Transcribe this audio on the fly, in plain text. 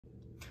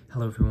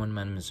Hello everyone,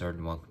 my name is Ard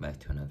and welcome back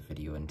to another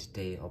video, and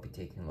today I'll be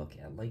taking a look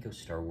at LEGO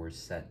Star Wars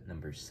set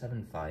number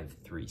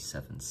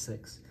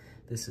 75376.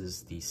 This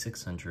is the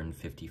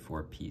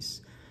 654 piece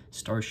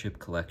Starship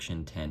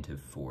Collection Tantive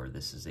 4.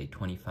 This is a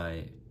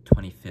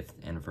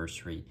 25th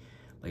anniversary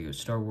LEGO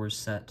Star Wars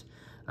set,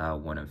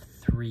 one of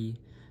 3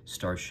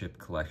 Starship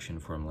Collection,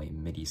 formerly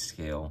MIDI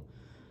scale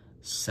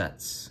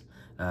sets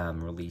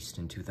released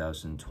in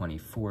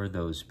 2024,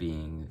 those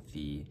being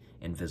the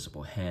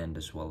Invisible Hand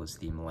as well as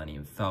the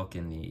Millennium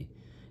Falcon. The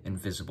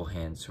Invisible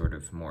Hand sort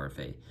of more of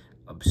a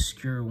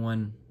obscure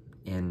one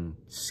in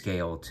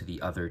scale to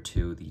the other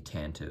two, the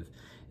Tantive,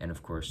 and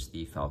of course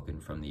the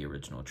Falcon from the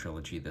original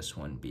trilogy, this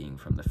one being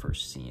from the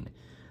first scene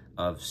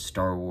of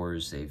Star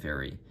Wars, a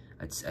very,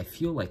 I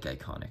feel like,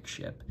 iconic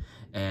ship,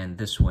 and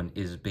this one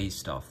is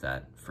based off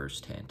that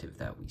first Tantive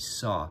that we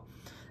saw.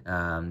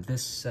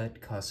 This set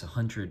costs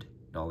 $100,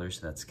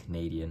 that's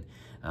Canadian,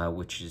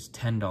 which is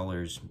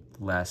 $10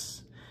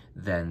 less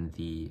than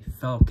the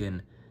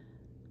Falcon,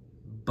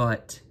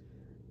 but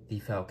the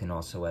Falcon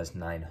also has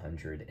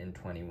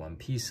 921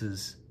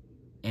 pieces,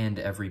 and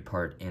every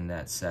part in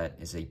that set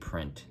is a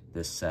print.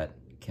 This set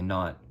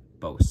cannot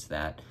boast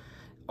that.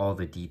 All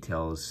the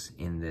details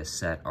in this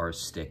set are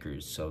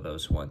stickers, so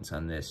those ones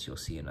on this, you'll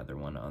see another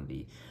one on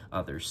the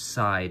other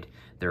side.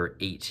 There are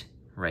 8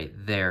 right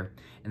there,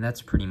 and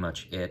that's pretty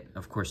much it.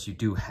 Of course, you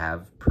do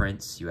have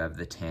prints. You have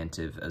the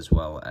Tantive as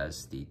well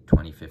as the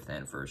 25th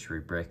anniversary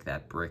brick,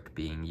 that brick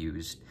being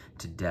used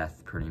to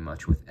death pretty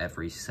much with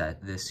every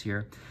set this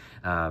year.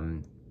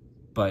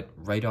 But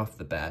right off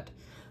the bat,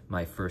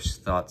 my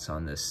first thoughts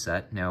on this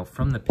set. Now,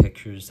 from the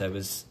pictures, I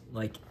was,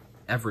 like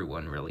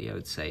everyone really, I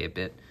would say, a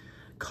bit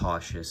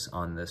cautious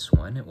on this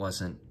one. It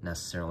wasn't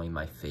necessarily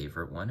my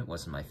favorite one. It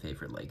wasn't my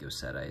favorite LEGO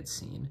set I had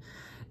seen.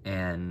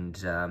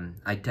 And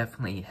I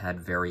definitely had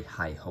very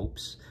high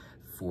hopes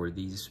for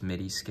these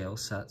MIDI scale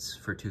sets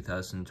for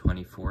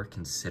 2024,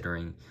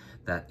 considering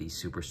that the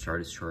Super Star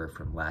Destroyer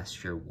from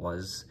last year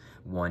was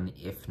one,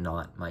 if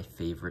not my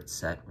favorite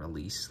set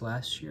released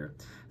last year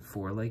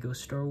for LEGO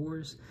Star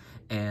Wars.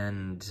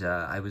 And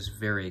I was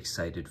very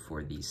excited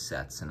for these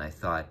sets, and I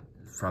thought,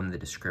 from the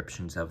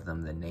descriptions of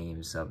them, the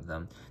names of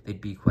them, they'd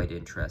be quite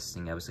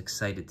interesting. I was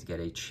excited to get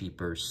a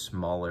cheaper,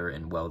 smaller,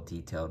 and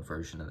well-detailed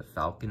version of the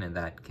Falcon, and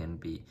that can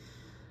be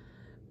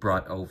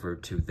brought over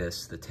to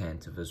this, the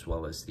Tantive, as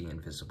well as the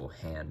Invisible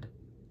Hand.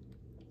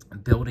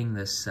 Building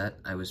this set,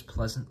 I was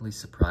pleasantly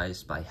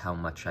surprised by how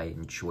much I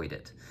enjoyed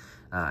it.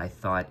 I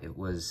thought it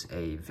was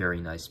a very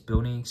nice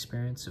building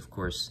experience. Of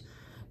course,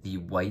 the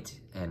white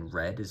and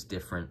red is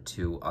different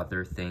to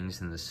other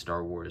things in the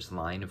Star Wars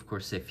line. Of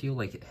course, I feel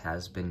like it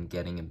has been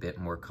getting a bit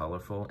more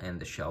colorful, and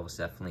the shelves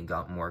definitely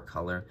got more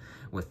color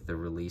with the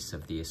release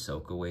of the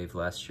Ahsoka wave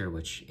last year,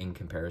 which in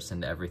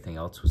comparison to everything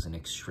else was an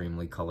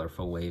extremely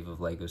colorful wave of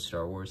LEGO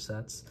Star Wars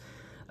sets.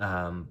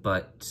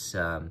 But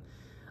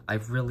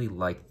I've really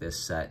liked this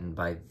set, and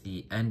by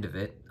the end of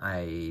it,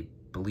 I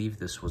believe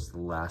this was the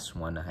last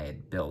one I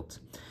had built,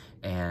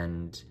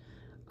 and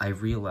I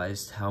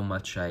realized how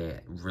much I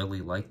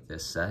really liked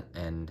this set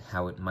and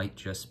how it might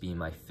just be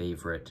my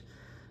favorite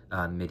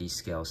MIDI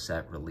scale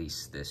set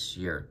released this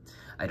year.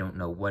 I don't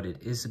know what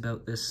it is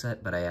about this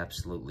set, but I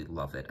absolutely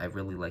love it. I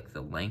really like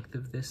the length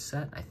of this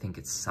set. I think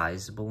it's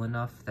sizable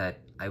enough that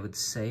I would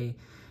say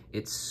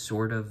it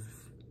sort of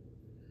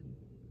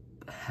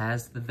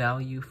has the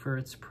value for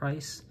its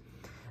price.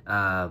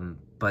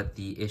 But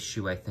the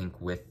issue, I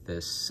think, with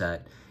this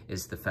set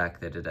is the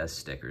fact that it has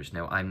stickers.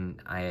 Now,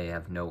 I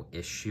have no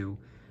issue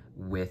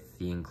with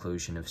the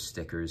inclusion of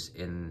stickers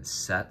in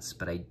sets,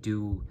 but I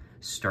do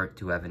start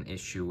to have an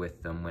issue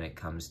with them when it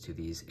comes to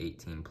these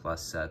 18+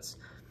 sets,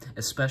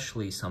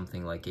 especially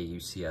something like a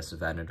UCS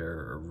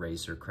Venator or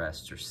Razor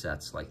Crest or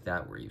sets like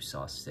that where you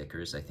saw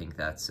stickers. I think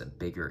that's a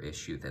bigger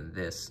issue than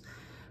this.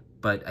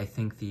 But I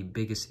think the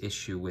biggest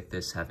issue with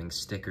this having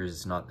stickers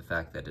is not the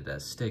fact that it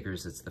has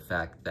stickers, it's the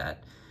fact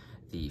that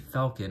the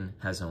Falcon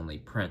has only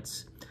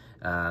prints.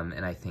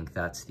 And I think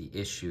that's the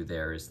issue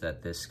there, is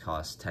that this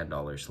costs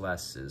 $10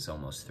 less, is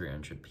almost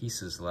 300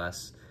 pieces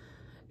less,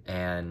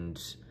 and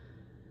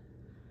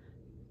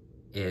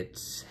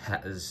it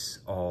has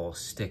all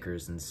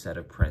stickers instead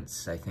of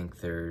prints. I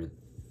think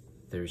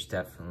there's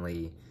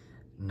definitely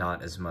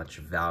not as much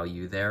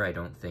value there. I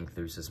don't think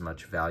there's as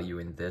much value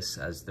in this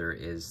as there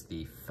is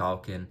the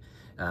Falcon,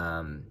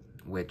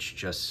 which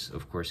just,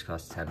 of course,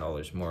 costs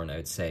 $10 more, and I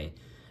would say,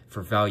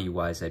 for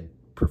value-wise, I'd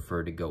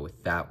prefer to go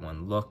with that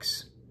one.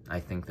 Looks, I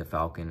think the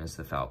Falcon is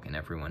the Falcon.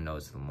 Everyone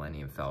knows the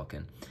Millennium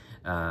Falcon.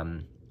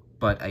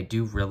 But I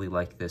do really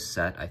like this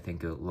set. I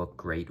think it would look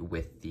great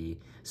with the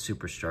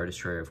Super Star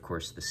Destroyer. Of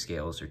course, the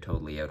scales are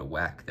totally out of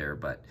whack there,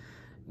 but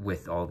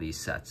with all these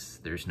sets,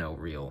 there's no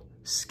real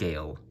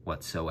scale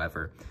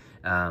whatsoever.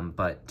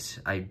 But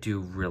I do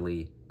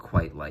really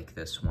quite like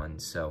this one.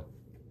 So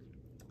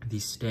the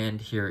stand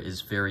here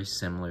is very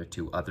similar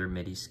to other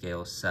MIDI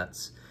scale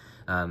sets.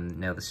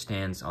 Now, the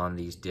stands on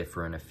these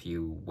differ in a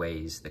few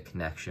ways. The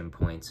connection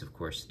points, of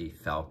course, the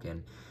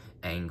Falcon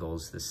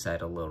angles the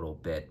set a little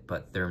bit,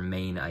 but their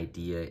main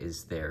idea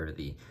is there.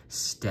 The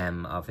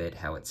stem of it,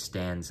 how it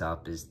stands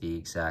up, is the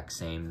exact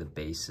same. The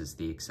base is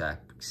the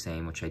exact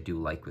same, which I do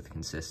like with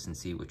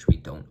consistency, which we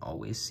don't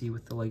always see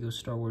with the LEGO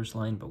Star Wars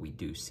line, but we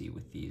do see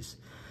with these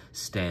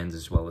stands,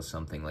 as well as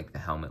something like the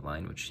helmet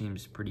line, which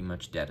seems pretty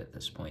much dead at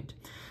this point.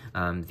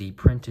 The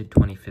printed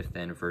 25th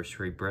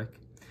anniversary brick,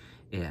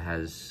 it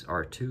has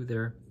R2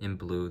 there in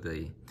blue,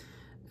 the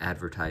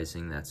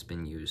advertising that's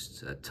been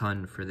used a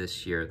ton for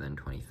this year. Then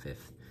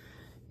 25th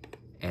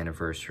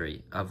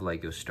anniversary of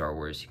LEGO Star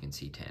Wars, you can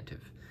see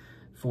Tantive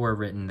 4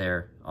 written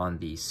there on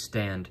the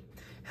stand.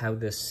 How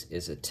this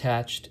is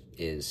attached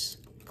is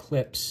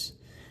clips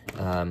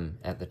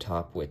at the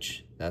top,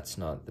 which that's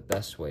not the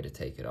best way to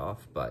take it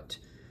off, but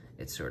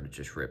it's sort of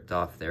just ripped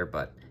off there,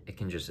 but it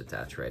can just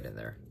attach right in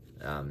there.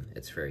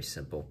 It's very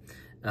simple.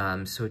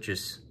 So it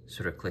just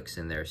sort of clicks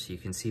in there. So you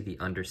can see the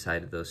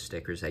underside of those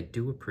stickers. I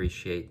do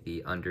appreciate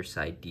the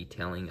underside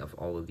detailing of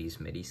all of these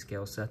MIDI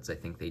scale sets. I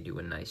think they do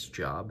a nice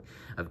job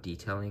of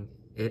detailing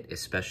it,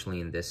 especially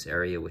in this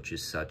area, which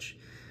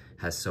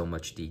has so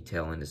much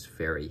detail and is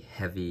very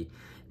heavy,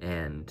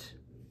 and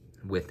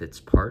with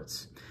its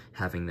parts,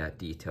 having that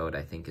detailed,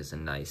 I think, is a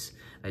nice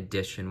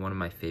addition. One of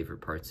my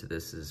favorite parts of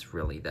this is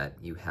really that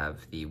you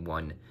have the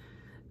one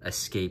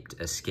escape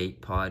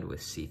pod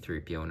with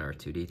C-3PO and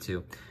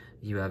R2-D2.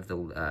 You have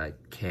the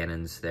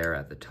cannons there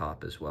at the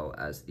top as well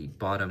as the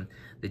bottom.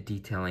 The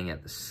detailing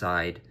at the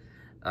side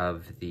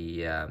of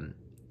the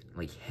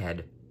like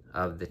head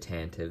of the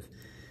Tantive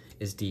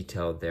is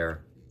detailed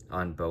there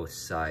on both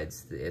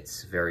sides.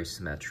 It's very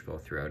symmetrical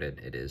throughout it.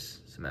 It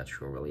is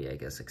symmetrical, really, I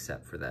guess,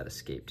 except for that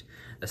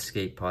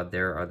escape pod.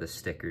 There are the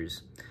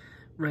stickers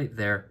right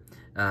there.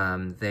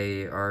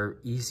 They are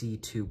easy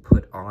to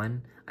put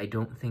on. I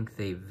don't think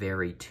they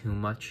vary too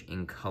much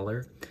in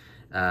color.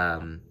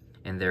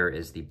 And there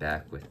is the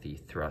back with the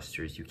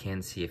thrusters. You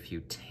can see a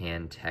few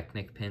tan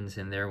Technic pins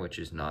in there, which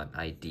is not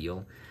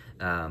ideal,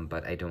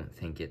 but I don't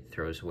think it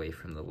throws away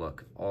from the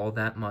look all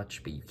that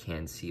much, but you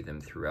can see them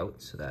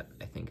throughout, so that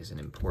I think is an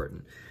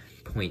important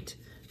point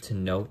to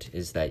note,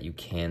 is that you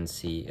can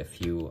see a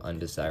few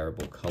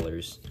undesirable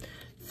colors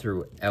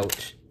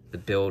throughout the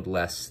build,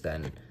 less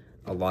than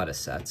a lot of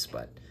sets,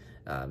 but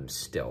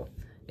still,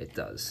 it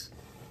does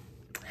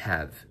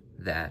have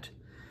that.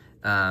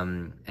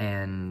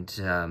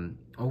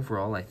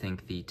 Overall, I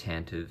think the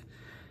Tantive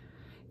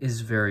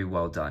is very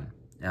well done.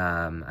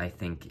 I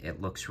think it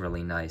looks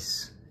really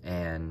nice,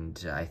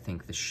 and I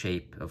think the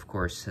shape, of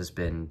course, has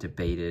been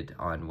debated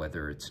on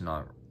whether it's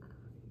not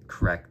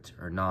correct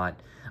or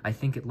not. I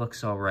think it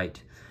looks all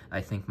right. I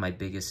think my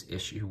biggest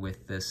issue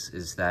with this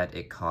is that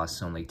it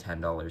costs only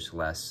 $10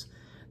 less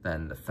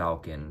than the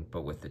Falcon,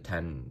 but with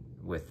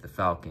the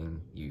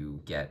Falcon,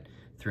 you get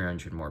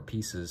 300 more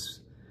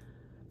pieces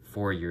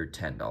for your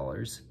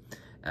 $10,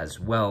 as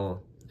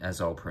well as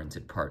all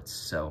printed parts.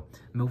 So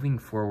moving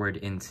forward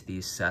into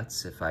these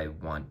sets, if I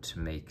want to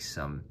make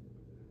some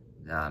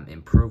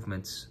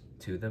improvements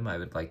to them, I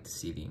would like to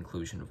see the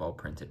inclusion of all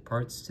printed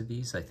parts to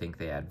these. I think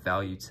they add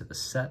value to the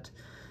set,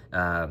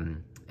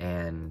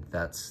 and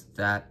that's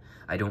that.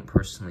 I don't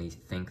personally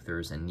think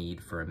there's a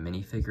need for a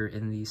minifigure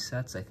in these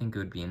sets. I think it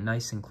would be a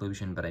nice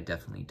inclusion, but I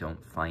definitely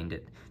don't find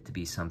it to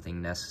be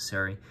something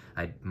necessary.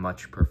 I'd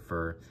much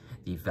prefer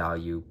the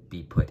value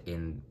be put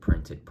in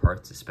printed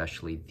parts,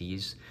 especially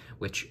these,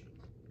 which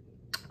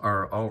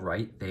are all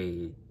right.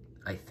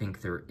 I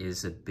think there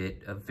is a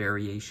bit of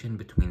variation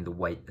between the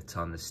white that's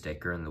on the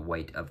sticker and the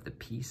white of the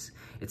piece.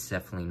 It's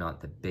definitely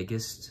not the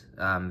biggest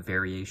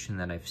variation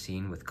that I've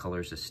seen with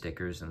colors of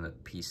stickers and the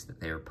piece that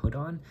they are put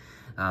on,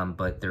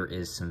 but there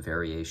is some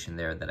variation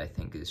there that I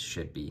think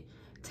should be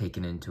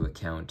taken into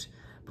account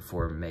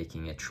before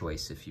making a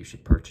choice if you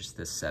should purchase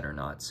this set or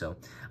not. So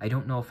I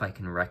don't know if I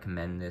can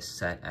recommend this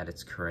set at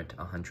its current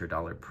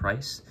 $100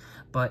 price,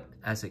 but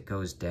as it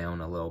goes down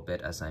a little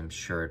bit, as I'm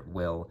sure it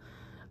will,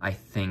 I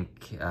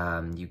think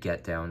you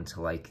get down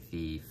to like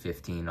the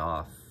 15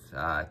 off,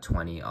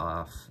 20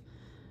 off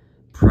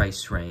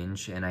price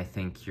range, and I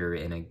think you're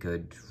in a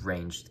good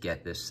range to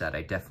get this set.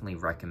 I definitely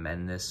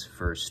recommend this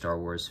for Star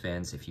Wars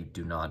fans if you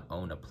do not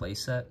own a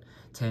playset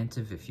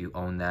Tantive. If you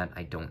own that,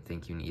 I don't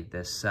think you need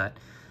this set.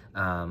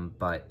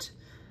 But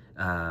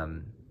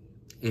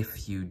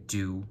if you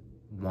do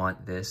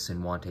want this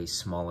and want a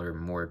smaller,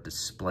 more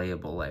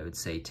displayable, I would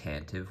say,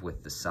 Tantive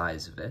with the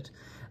size of it,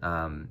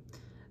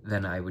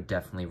 then I would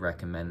definitely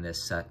recommend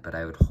this set, but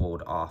I would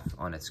hold off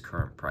on its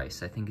current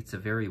price. I think it's a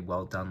very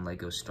well done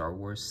LEGO Star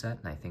Wars set,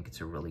 and I think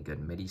it's a really good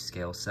MIDI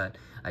scale set.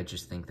 I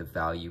just think the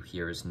value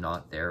here is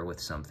not there with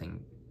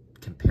something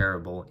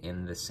comparable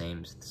in the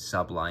same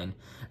subline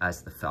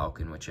as the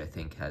Falcon, which I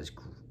think has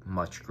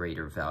much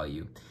greater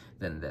value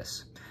than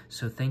this.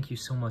 So thank you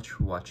so much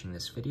for watching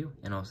this video,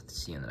 and I'll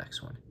see you in the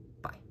next one.